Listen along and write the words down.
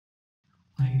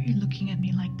are you looking at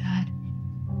me like that?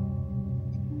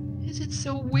 Is it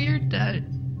so weird that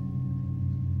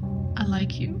I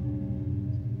like you?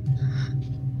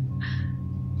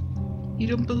 You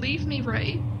don't believe me,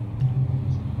 right?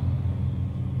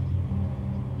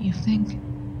 You think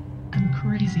I'm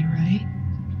crazy, right?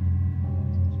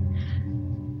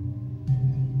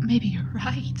 Maybe you're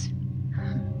right.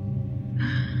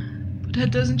 But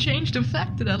that doesn't change the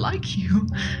fact that I like you.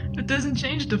 That doesn't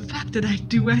change the fact that I'd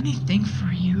do anything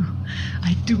for you.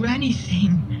 I'd do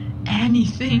anything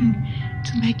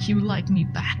to make you like me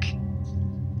back.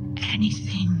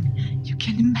 Anything you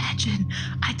can imagine.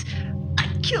 I'd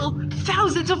kill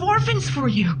thousands of orphans for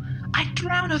you. I'd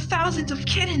drown thousands of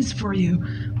kittens for you.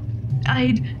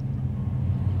 I'd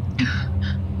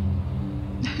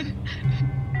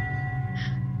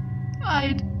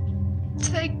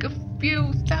take a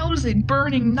few thousand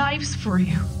burning knives for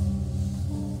you.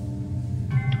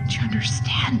 Don't you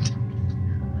understand?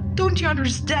 Don't you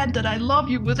understand that I love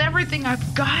you with everything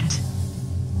I've got?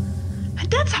 And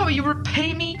that's how you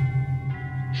repay me?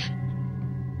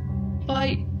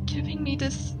 By giving me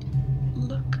this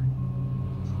look.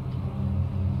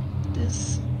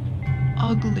 This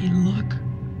ugly look.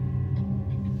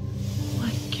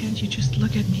 Why can't you just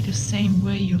look at me the same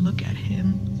way you look at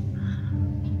him?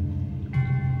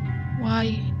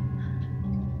 Why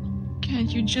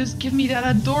can't you just give me that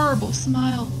adorable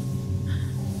smile?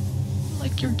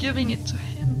 Like you're giving it to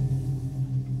him.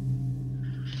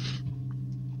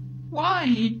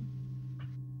 Why?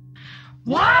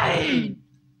 Why?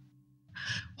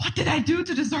 What did I do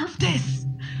to deserve this?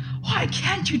 Why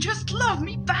can't you just love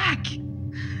me back?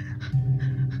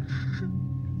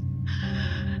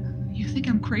 You think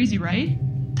I'm crazy, right?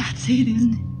 That's it,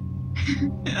 isn't it?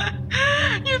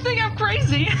 You think I'm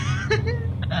crazy?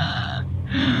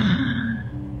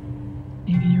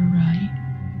 Maybe you're right.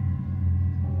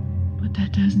 But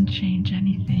that doesn't change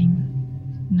anything.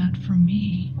 Not for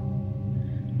me.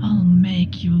 I'll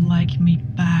make you like me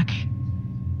back.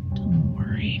 Don't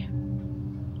worry.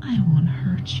 I won't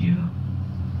hurt you.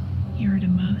 You're the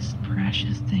most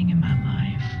precious thing in my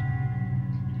life.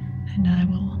 And I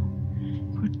will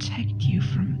protect you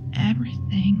from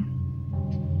everything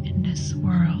in this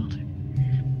world.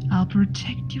 I'll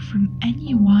protect you from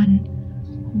anyone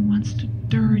who wants to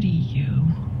dirty you.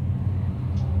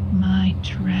 My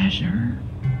treasure.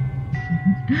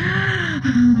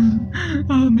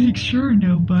 I'll make sure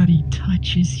nobody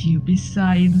touches you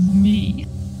besides me.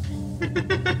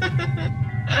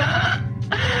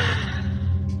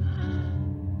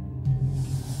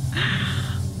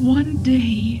 One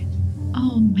day,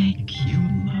 I'll make you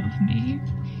love me.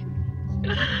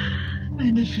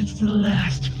 And if it's the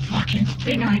last fucking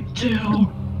thing I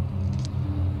do,